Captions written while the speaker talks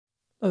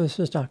Hello, this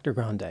is Dr.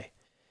 Grande.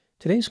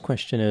 Today's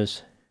question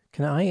is,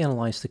 can I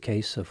analyze the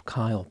case of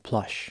Kyle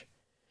Plush?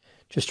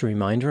 Just a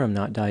reminder, I'm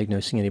not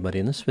diagnosing anybody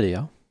in this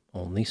video,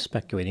 only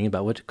speculating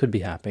about what could be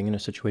happening in a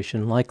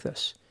situation like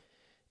this.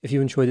 If you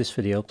enjoy this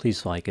video,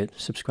 please like it,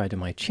 subscribe to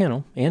my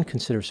channel, and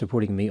consider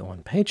supporting me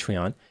on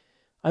Patreon.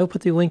 I will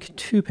put the link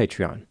to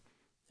Patreon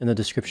in the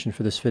description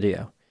for this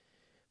video.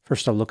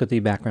 First, I'll look at the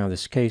background of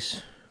this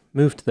case,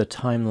 move to the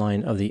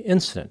timeline of the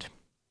incident,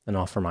 and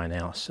offer my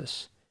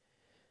analysis.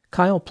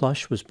 Kyle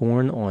Plush was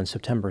born on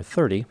September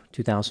 30,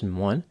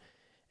 2001,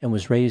 and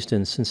was raised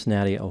in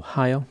Cincinnati,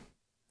 Ohio.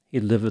 He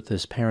lived with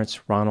his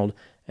parents, Ronald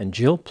and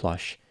Jill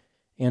Plush,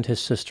 and his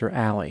sister,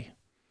 Allie.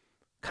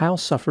 Kyle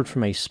suffered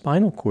from a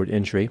spinal cord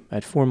injury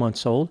at 4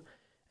 months old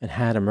and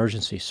had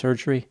emergency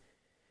surgery.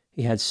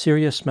 He had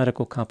serious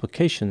medical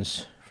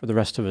complications for the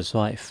rest of his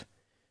life.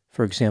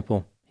 For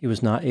example, he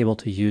was not able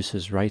to use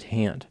his right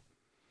hand.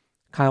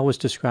 Kyle was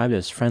described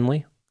as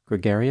friendly,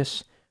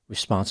 gregarious,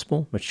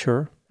 responsible,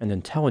 mature, and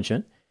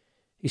intelligent.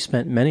 He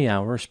spent many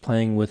hours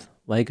playing with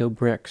Lego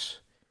bricks.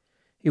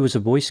 He was a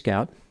Boy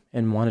Scout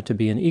and wanted to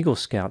be an Eagle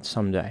Scout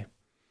someday.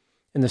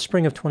 In the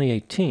spring of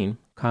 2018,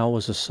 Kyle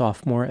was a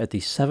sophomore at the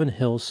Seven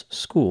Hills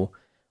School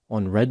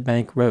on Red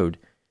Bank Road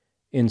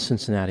in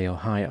Cincinnati,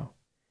 Ohio.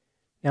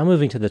 Now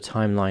moving to the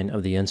timeline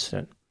of the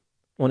incident.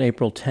 On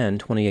April 10,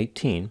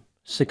 2018,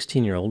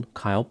 16-year-old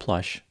Kyle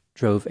Plush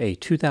drove a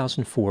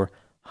 2004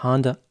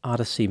 Honda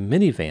Odyssey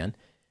minivan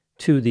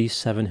to the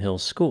Seven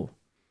Hills School.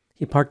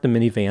 He parked the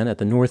minivan at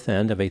the north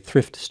end of a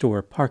thrift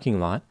store parking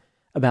lot,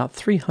 about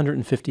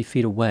 350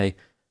 feet away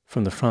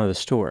from the front of the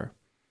store.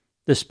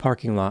 This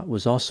parking lot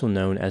was also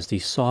known as the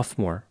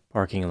sophomore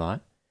parking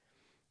lot.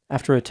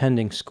 After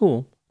attending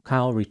school,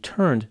 Kyle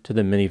returned to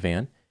the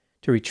minivan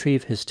to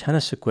retrieve his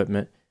tennis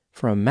equipment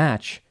for a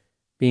match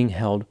being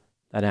held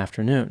that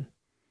afternoon.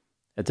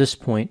 At this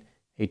point,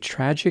 a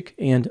tragic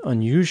and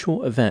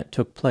unusual event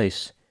took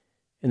place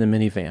in the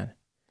minivan.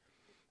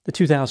 The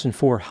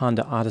 2004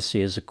 Honda Odyssey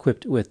is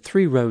equipped with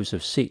 3 rows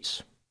of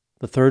seats.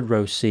 The third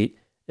row seat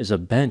is a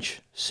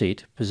bench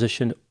seat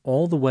positioned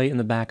all the way in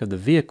the back of the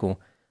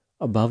vehicle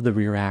above the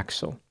rear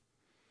axle.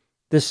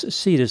 This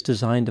seat is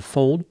designed to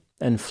fold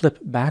and flip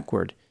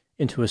backward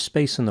into a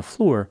space on the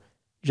floor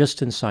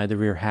just inside the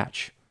rear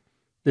hatch.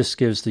 This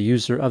gives the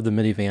user of the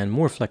minivan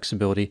more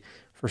flexibility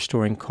for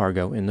storing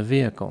cargo in the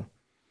vehicle.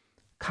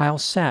 Kyle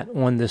sat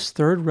on this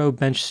third row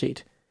bench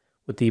seat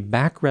with the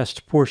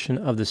backrest portion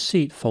of the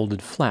seat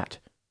folded flat,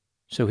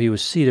 so he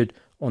was seated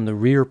on the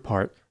rear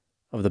part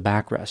of the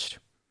backrest.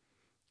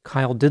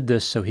 Kyle did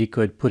this so he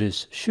could put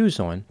his shoes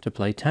on to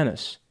play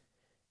tennis.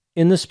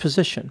 In this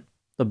position,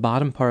 the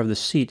bottom part of the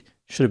seat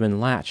should have been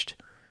latched,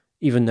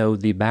 even though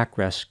the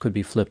backrest could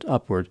be flipped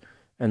upward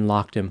and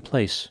locked in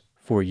place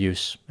for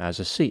use as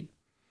a seat.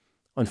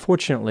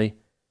 Unfortunately,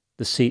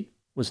 the seat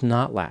was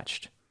not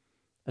latched.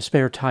 A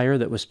spare tire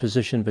that was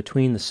positioned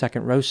between the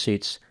second row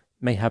seats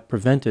may have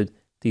prevented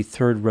the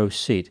third row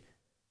seat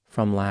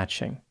from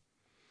latching.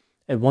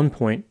 At one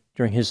point,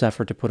 during his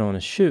effort to put on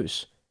his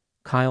shoes,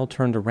 Kyle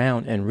turned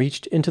around and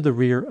reached into the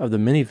rear of the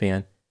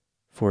minivan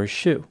for his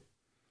shoe.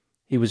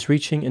 He was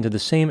reaching into the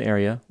same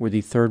area where the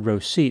third row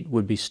seat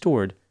would be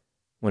stored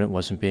when it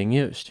wasn't being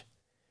used.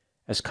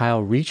 As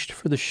Kyle reached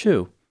for the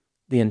shoe,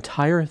 the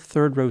entire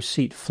third row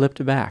seat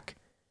flipped back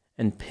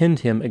and pinned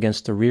him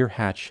against the rear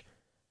hatch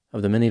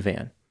of the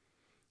minivan.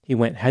 He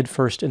went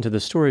headfirst into the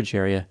storage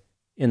area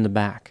in the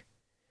back.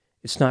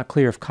 It's not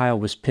clear if Kyle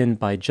was pinned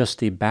by just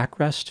the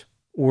backrest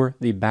or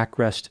the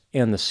backrest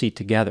and the seat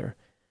together,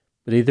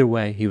 but either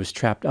way, he was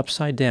trapped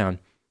upside down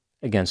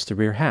against the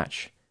rear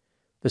hatch.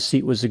 The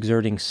seat was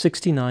exerting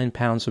 69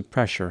 pounds of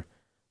pressure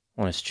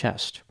on his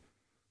chest.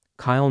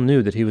 Kyle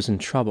knew that he was in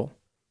trouble.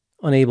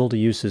 Unable to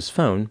use his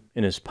phone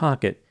in his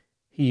pocket,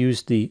 he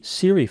used the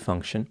Siri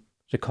function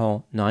to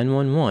call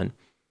 911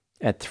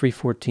 at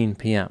 3:14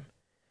 p.m.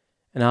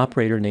 An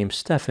operator named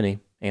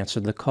Stephanie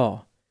answered the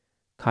call.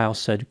 Kyle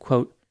said,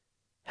 quote,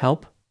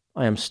 "Help,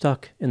 I am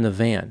stuck in the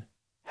van.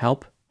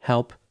 Help,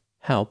 help,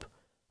 help.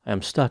 I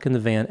am stuck in the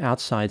van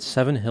outside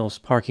Seven Hills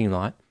parking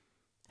lot.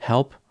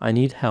 Help, I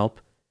need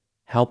help.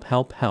 Help,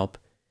 help, help.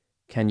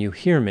 Can you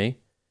hear me?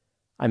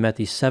 I'm at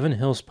the Seven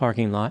Hills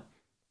parking lot.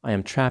 I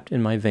am trapped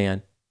in my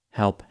van.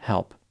 Help,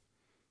 help.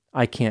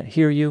 I can't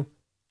hear you.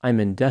 I'm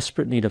in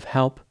desperate need of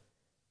help.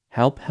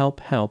 Help,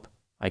 help, help.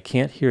 I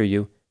can't hear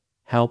you.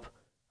 Help,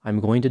 I'm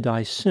going to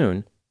die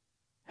soon.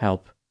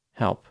 Help,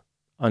 help."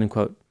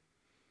 Unquote.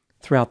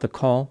 Throughout the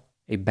call,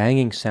 a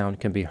banging sound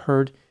can be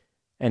heard,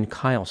 and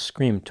Kyle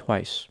screamed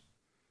twice.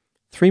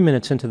 3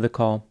 minutes into the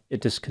call,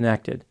 it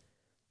disconnected.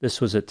 This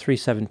was at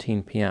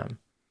 3:17 p.m.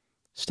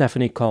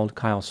 Stephanie called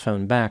Kyle's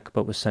phone back,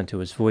 but was sent to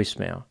his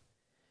voicemail.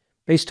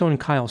 Based on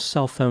Kyle's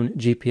cell phone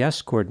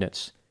GPS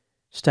coordinates,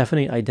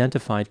 Stephanie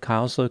identified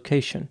Kyle's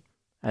location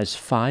as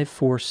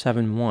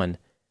 5471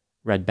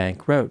 Red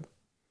Bank Road.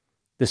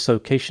 This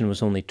location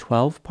was only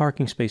 12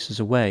 parking spaces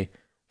away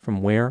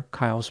from where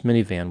Kyle's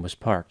minivan was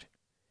parked.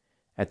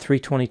 At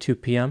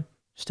 3:22 p.m.,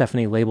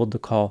 Stephanie labeled the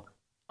call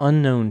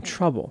 "unknown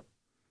trouble"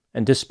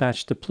 and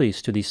dispatched the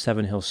police to the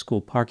Seven Hills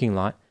School parking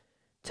lot,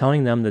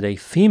 telling them that a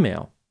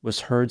female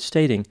was heard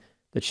stating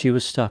that she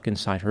was stuck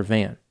inside her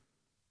van.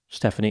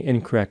 Stephanie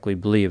incorrectly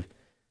believed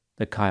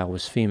that Kyle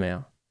was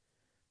female.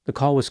 The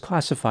call was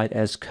classified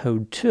as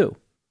Code 2,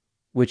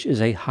 which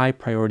is a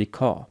high-priority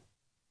call.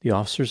 The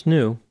officers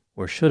knew,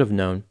 or should have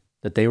known,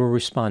 that they were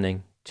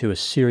responding to a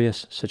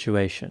serious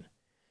situation.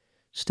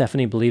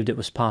 Stephanie believed it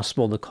was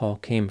possible the call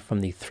came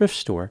from the thrift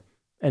store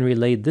and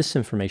relayed this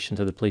information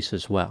to the police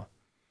as well.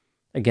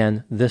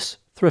 Again, this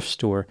thrift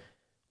store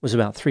was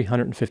about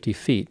 350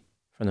 feet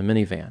from the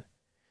minivan.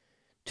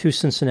 2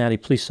 Cincinnati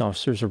police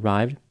officers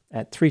arrived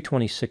at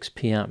 3:26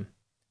 p.m.,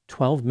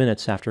 12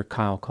 minutes after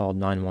Kyle called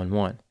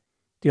 911.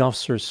 The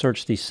officers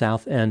searched the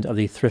south end of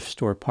the thrift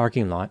store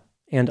parking lot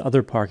and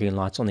other parking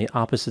lots on the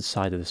opposite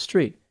side of the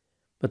street,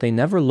 but they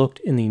never looked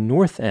in the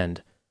north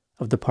end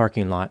of the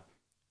parking lot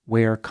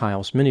where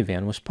Kyle's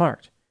minivan was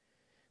parked.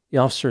 The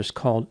officers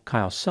called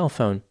Kyle's cell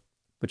phone,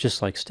 but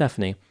just like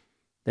Stephanie,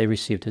 they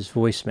received his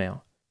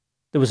voicemail.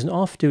 There was an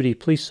off-duty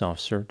police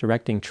officer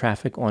directing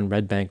traffic on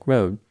Red Bank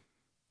Road.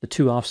 The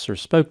 2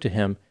 officers spoke to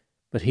him,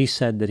 but he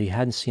said that he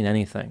hadn't seen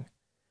anything.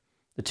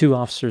 The 2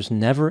 officers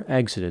never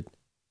exited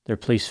their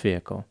police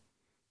vehicle.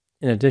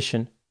 In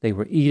addition, they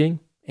were eating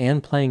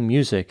and playing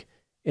music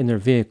in their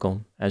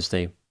vehicle as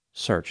they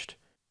searched.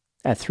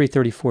 At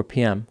 3:34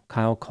 p.m.,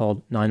 Kyle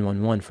called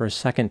 911 for a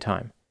second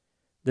time.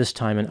 This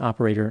time, an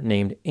operator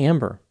named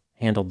Amber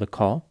handled the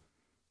call.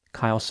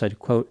 Kyle said,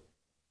 quote,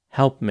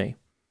 "Help me.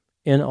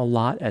 In a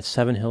lot at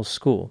Seven Hills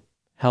School.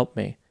 Help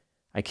me.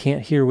 I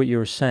can't hear what you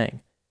are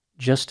saying.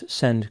 Just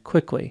send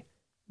quickly.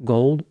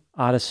 Gold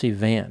Odyssey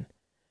van.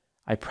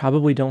 I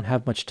probably don't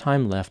have much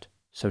time left,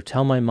 so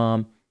tell my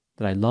mom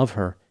that I love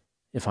her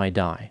if I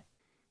die.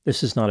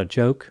 This is not a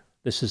joke.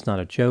 This is not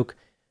a joke.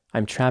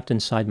 I'm trapped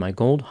inside my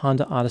gold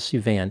Honda Odyssey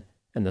van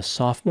in the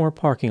sophomore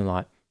parking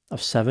lot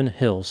of Seven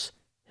Hills,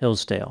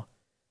 Hillsdale.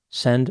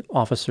 Send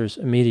officers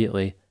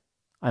immediately.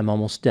 I'm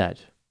almost dead."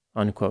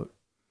 Unquote.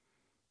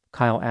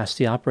 Kyle asked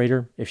the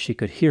operator if she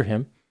could hear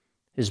him.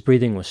 His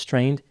breathing was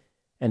strained,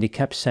 and he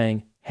kept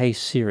saying, "Hey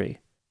Siri."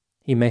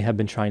 He may have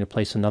been trying to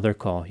place another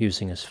call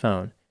using his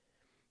phone.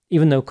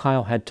 Even though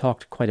Kyle had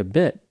talked quite a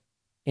bit,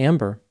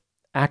 Amber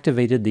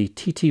activated the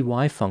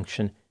TTY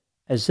function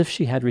as if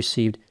she had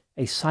received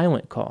a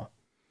silent call.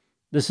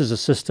 This is a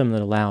system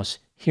that allows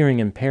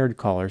hearing-impaired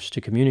callers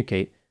to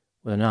communicate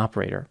with an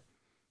operator.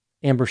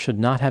 Amber should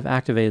not have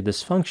activated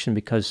this function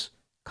because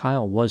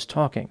Kyle was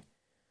talking.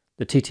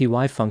 The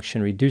TTY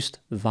function reduced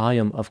the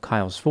volume of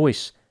Kyle's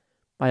voice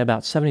by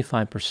about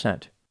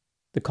 75%.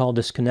 The call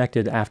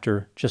disconnected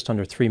after just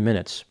under 3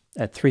 minutes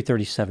at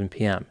 3:37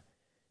 p.m.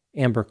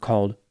 Amber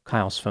called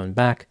Kyle's phone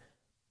back,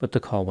 but the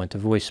call went to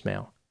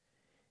voicemail.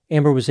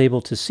 Amber was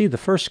able to see the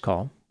first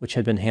call, which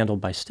had been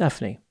handled by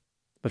Stephanie,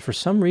 but for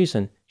some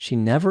reason she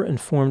never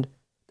informed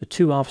the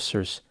 2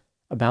 officers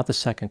about the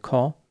second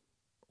call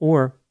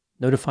or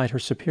notified her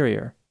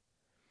superior.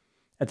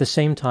 At the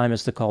same time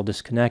as the call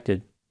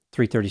disconnected,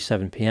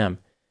 3:37 p.m.,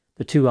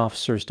 the 2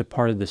 officers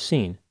departed the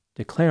scene,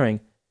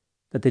 declaring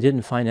that they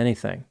didn't find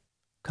anything.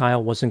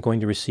 Kyle wasn't going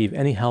to receive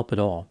any help at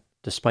all,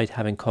 despite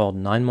having called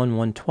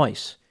 911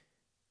 twice,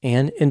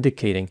 and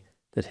indicating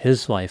that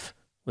his life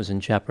was in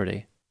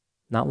jeopardy.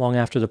 Not long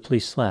after the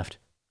police left,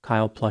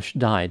 Kyle Plush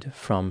died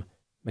from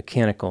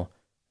mechanical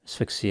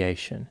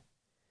asphyxiation.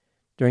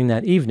 During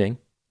that evening,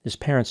 his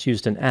parents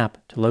used an app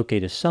to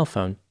locate his cell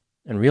phone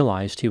and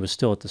realized he was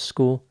still at the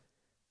school.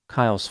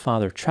 Kyle's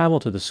father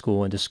traveled to the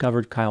school and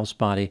discovered Kyle's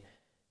body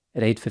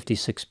at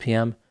 8:56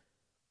 p.m.,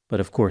 but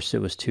of course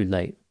it was too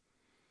late.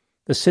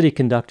 The city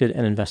conducted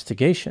an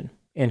investigation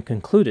and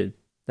concluded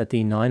that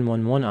the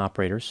 911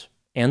 operators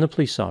and the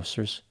police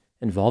officers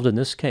involved in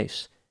this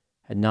case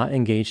had not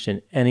engaged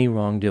in any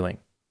wrongdoing.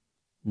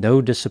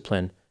 No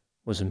discipline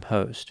was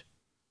imposed.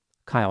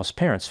 Kyle's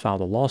parents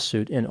filed a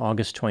lawsuit in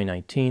August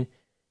 2019.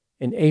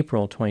 In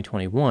April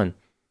 2021,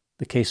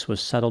 the case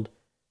was settled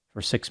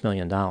for $6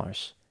 million.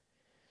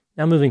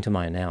 Now moving to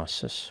my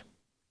analysis.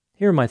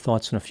 Here are my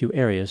thoughts on a few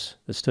areas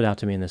that stood out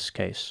to me in this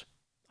case.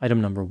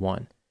 Item number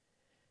 1.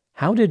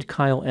 How did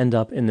Kyle end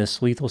up in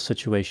this lethal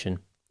situation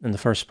in the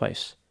first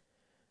place?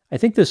 I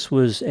think this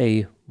was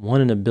a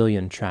 1 in a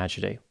billion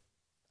tragedy.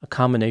 A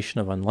combination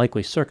of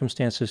unlikely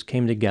circumstances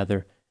came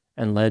together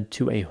and led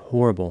to a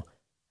horrible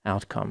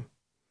outcome.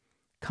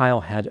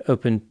 Kyle had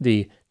opened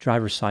the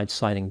driver's side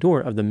sliding door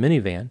of the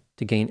minivan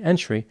to gain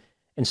entry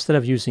instead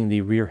of using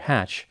the rear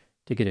hatch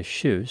to get his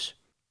shoes.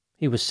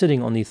 He was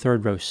sitting on the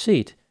third row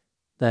seat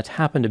that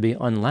happened to be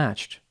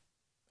unlatched.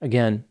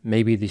 Again,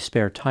 maybe the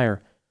spare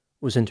tire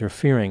was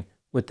interfering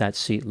with that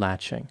seat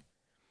latching.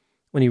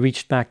 When he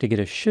reached back to get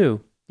his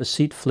shoe, the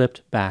seat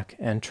flipped back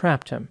and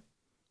trapped him.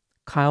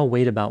 Kyle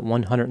weighed about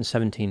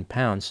 117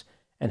 pounds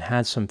and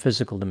had some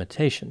physical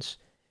limitations.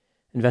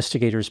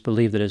 Investigators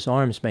believe that his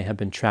arms may have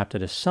been trapped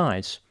at his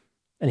sides,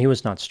 and he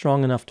was not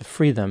strong enough to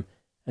free them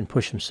and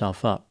push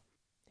himself up.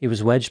 He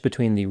was wedged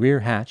between the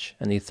rear hatch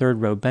and the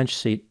third row bench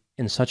seat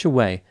in such a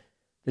way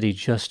that he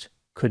just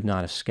could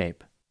not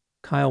escape.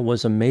 Kyle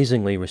was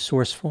amazingly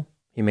resourceful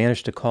he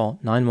managed to call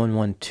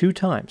 911 2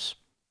 times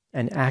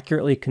and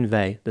accurately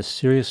convey the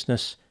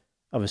seriousness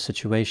of a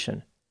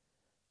situation.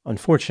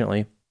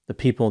 Unfortunately, the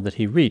people that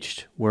he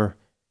reached were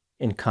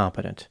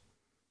incompetent.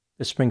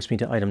 This brings me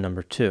to item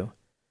number 2.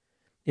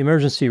 The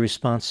emergency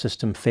response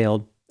system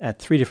failed at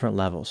 3 different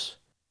levels.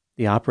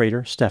 The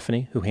operator,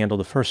 Stephanie, who handled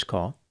the first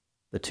call,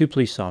 the 2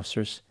 police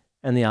officers,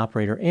 and the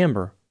operator,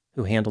 Amber,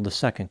 who handled the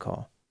second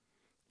call.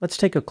 Let's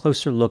take a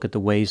closer look at the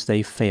ways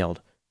they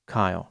failed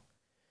Kyle.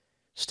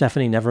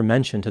 Stephanie never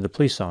mentioned to the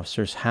police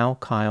officers how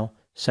Kyle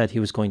said he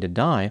was going to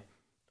die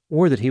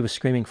or that he was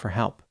screaming for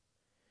help.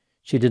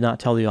 She did not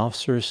tell the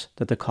officers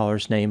that the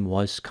caller's name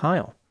was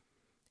Kyle,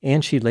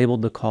 and she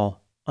labeled the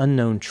call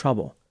unknown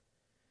trouble.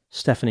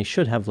 Stephanie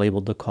should have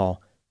labeled the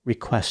call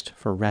request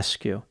for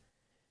rescue.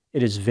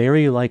 It is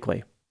very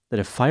likely that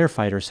if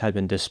firefighters had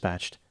been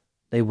dispatched,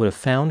 they would have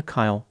found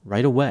Kyle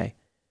right away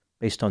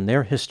based on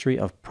their history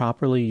of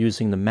properly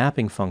using the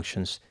mapping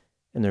functions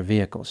in their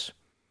vehicles.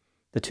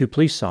 The 2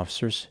 police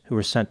officers who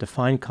were sent to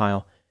find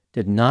Kyle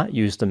did not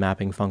use the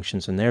mapping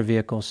functions in their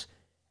vehicles,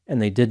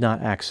 and they did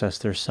not access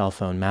their cell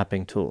phone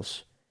mapping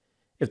tools.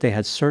 If they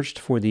had searched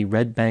for the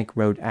Red Bank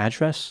Road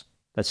address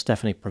that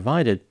Stephanie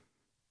provided,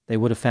 they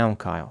would have found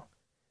Kyle.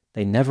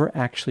 They never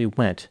actually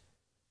went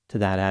to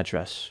that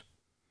address.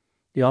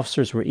 The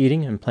officers were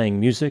eating and playing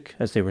music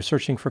as they were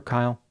searching for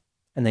Kyle,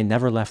 and they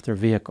never left their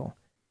vehicle.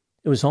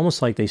 It was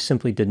almost like they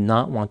simply did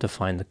not want to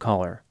find the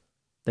caller.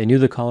 They knew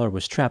the caller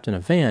was trapped in a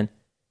van,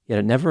 yet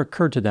it never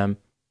occurred to them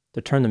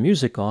to turn the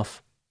music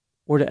off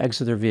or to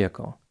exit their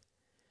vehicle.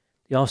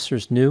 The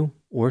officers knew,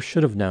 or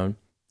should have known,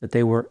 that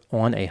they were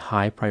on a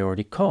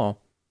high-priority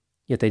call,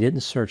 yet they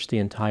didn't search the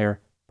entire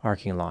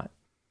parking lot.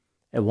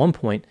 At one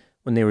point,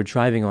 when they were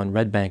driving on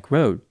Red Bank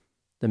Road,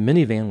 the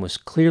minivan was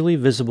clearly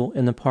visible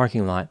in the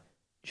parking lot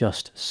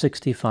just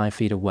 65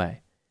 feet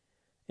away.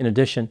 In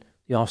addition,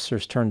 the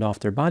officers turned off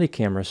their body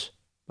cameras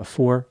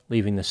before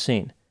leaving the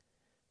scene.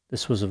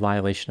 This was a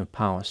violation of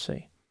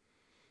policy.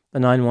 The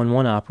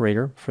 911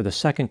 operator for the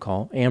second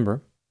call,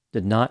 Amber,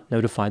 did not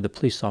notify the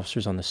police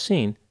officers on the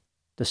scene,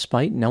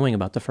 despite knowing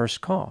about the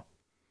first call.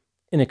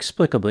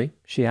 Inexplicably,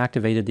 she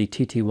activated the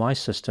TTY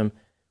system,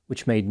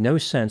 which made no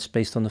sense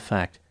based on the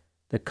fact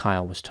that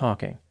Kyle was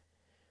talking.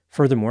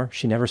 Furthermore,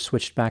 she never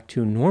switched back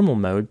to normal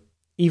mode,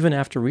 even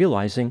after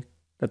realizing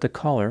that the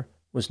caller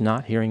was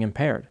not hearing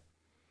impaired.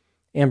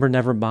 Amber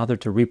never bothered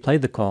to replay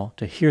the call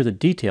to hear the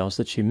details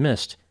that she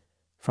missed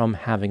from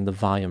having the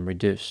volume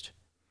reduced.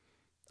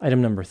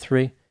 Item number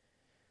 3.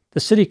 The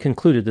city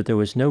concluded that there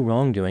was no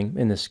wrongdoing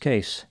in this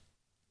case.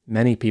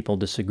 Many people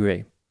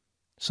disagree.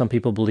 Some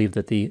people believe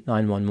that the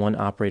 911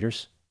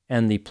 operators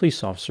and the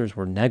police officers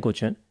were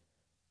negligent.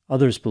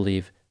 Others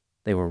believe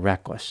they were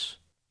reckless.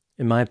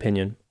 In my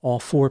opinion, all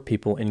 4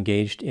 people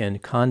engaged in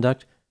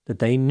conduct that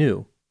they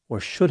knew or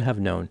should have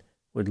known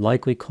would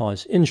likely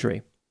cause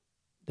injury.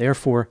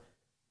 Therefore,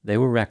 they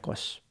were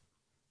reckless.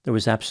 There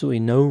was absolutely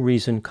no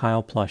reason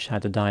Kyle Plush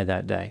had to die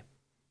that day.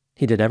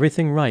 He did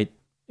everything right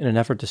in an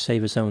effort to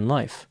save his own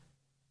life,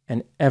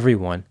 and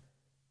everyone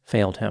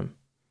failed him.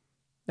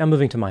 Now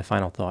moving to my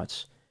final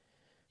thoughts.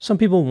 Some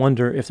people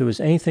wonder if there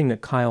was anything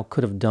that Kyle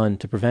could have done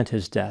to prevent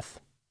his death,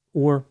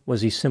 or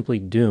was he simply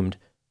doomed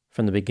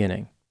from the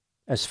beginning?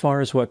 As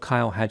far as what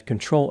Kyle had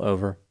control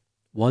over,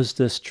 was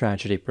this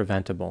tragedy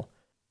preventable?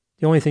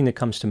 The only thing that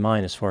comes to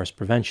mind as far as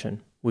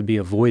prevention would be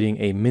avoiding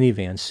a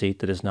minivan seat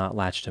that is not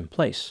latched in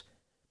place.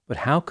 But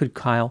how could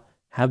Kyle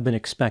have been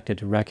expected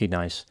to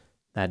recognize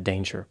that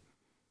danger?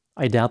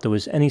 I doubt there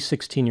was any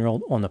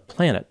 16-year-old on the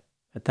planet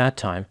at that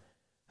time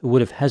who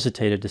would have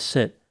hesitated to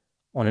sit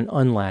on an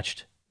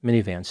unlatched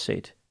minivan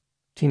seat.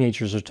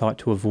 Teenagers are taught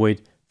to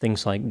avoid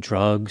things like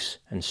drugs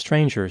and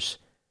strangers,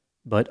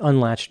 but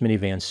unlatched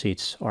minivan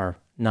seats are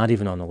not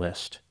even on the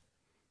list.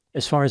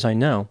 As far as I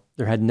know,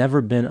 there had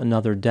never been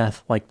another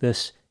death like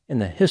this in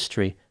the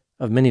history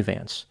of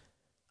minivans.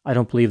 I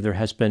don't believe there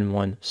has been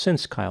one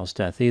since Kyle's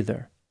death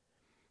either.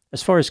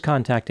 As far as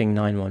contacting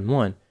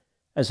 911,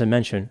 as I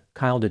mentioned,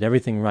 Kyle did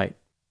everything right.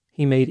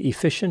 He made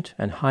efficient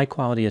and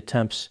high-quality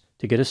attempts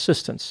to get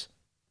assistance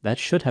that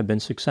should have been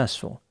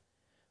successful.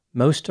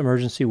 Most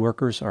emergency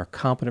workers are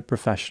competent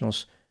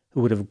professionals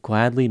who would have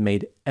gladly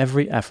made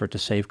every effort to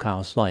save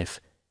Kyle's life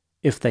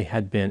if they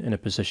had been in a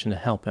position to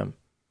help him.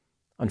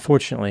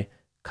 Unfortunately,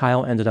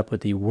 Kyle ended up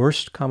with the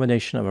worst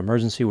combination of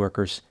emergency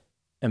workers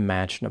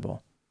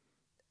imaginable.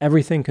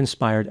 Everything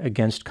conspired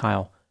against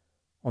Kyle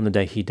on the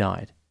day he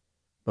died.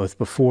 Both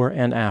before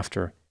and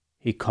after,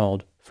 he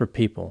called for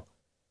people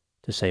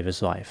to save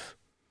his life.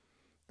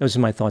 Those are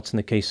my thoughts in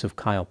the case of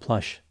Kyle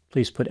Plush.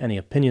 Please put any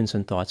opinions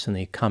and thoughts in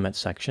the comment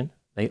section.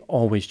 They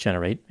always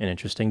generate an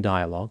interesting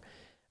dialogue.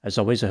 As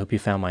always, I hope you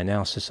found my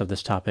analysis of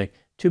this topic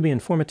to be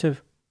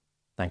informative.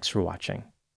 Thanks for watching.